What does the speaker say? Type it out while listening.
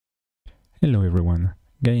Hello everyone,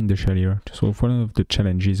 Guy in the shell here to solve one of the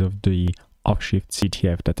challenges of the Offshift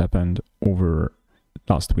CTF that happened over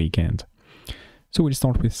last weekend. So we'll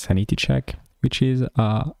start with SanityCheck, which is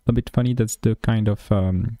a bit funny. That's the kind of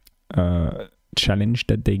challenge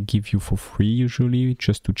that they give you for free usually,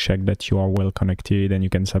 just to check that you are well connected and you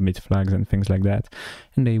can submit flags and things like that.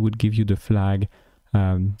 And they would give you the flag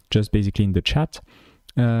just basically in the chat.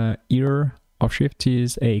 Here, Offshift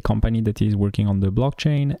is a company that is working on the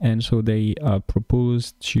blockchain, and so they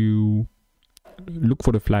propose to look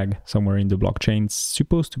for the flag somewhere in the blockchain. It's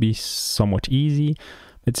supposed to be somewhat easy.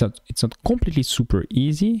 It's not completely super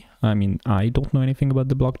easy. I mean, I don't know anything about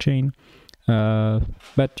the blockchain,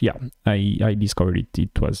 but yeah, I discovered it.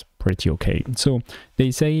 It was pretty okay. So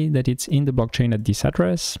they say that it's in the blockchain at this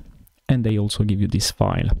address, and they also give you this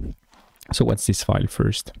file. So what's this file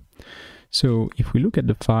first? So if we look at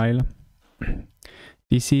the file,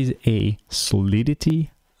 this is a Solidity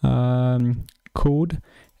code,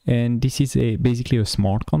 and this is basically a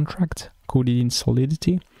smart contract coded in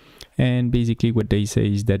Solidity. And basically what they say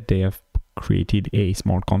is that they have created a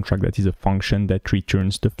smart contract that is a function that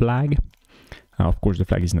returns the flag. Of course, the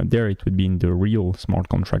flag is not there. It would be in the real smart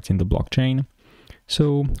contract in the blockchain.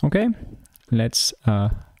 So, okay, let's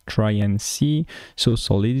try and see. So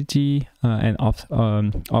Solidity and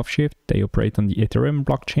Offshift, they operate on the Ethereum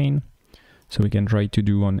blockchain. So we can try to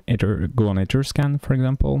do go on Etherscan, for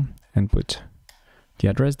example, and put the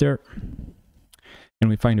address there. And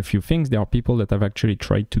we find a few things. There are people that have actually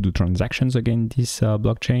tried to do transactions against this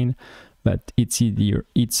blockchain, but it's easier.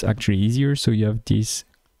 It's actually easier. So you have this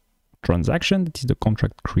transaction, that is the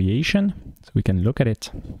contract creation. So we can look at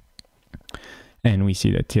it. And we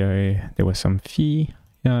see that there was some fee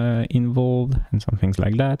involved and some things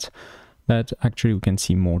like that. But actually we can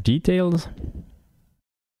see more details.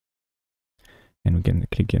 And we can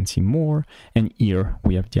click and see more. And here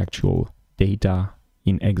we have the actual data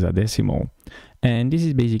in hexadecimal. And this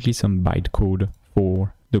is basically some bytecode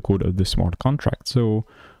for the code of the smart contract. So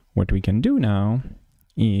what we can do now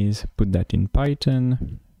is put that in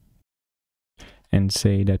Python and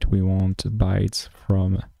say that we want bytes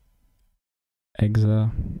from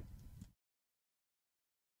hexa,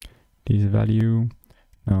 this value.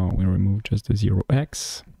 Now we remove just the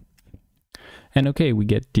 0x. And okay, we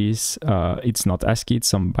get this, it's not ASCII, it's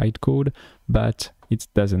some bytecode, but it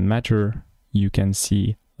doesn't matter. You can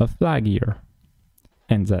see a flag here,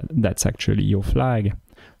 and that's actually your flag.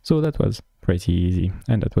 So that was pretty easy,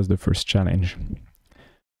 and that was the first challenge.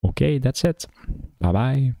 Okay, that's it.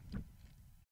 Bye-bye.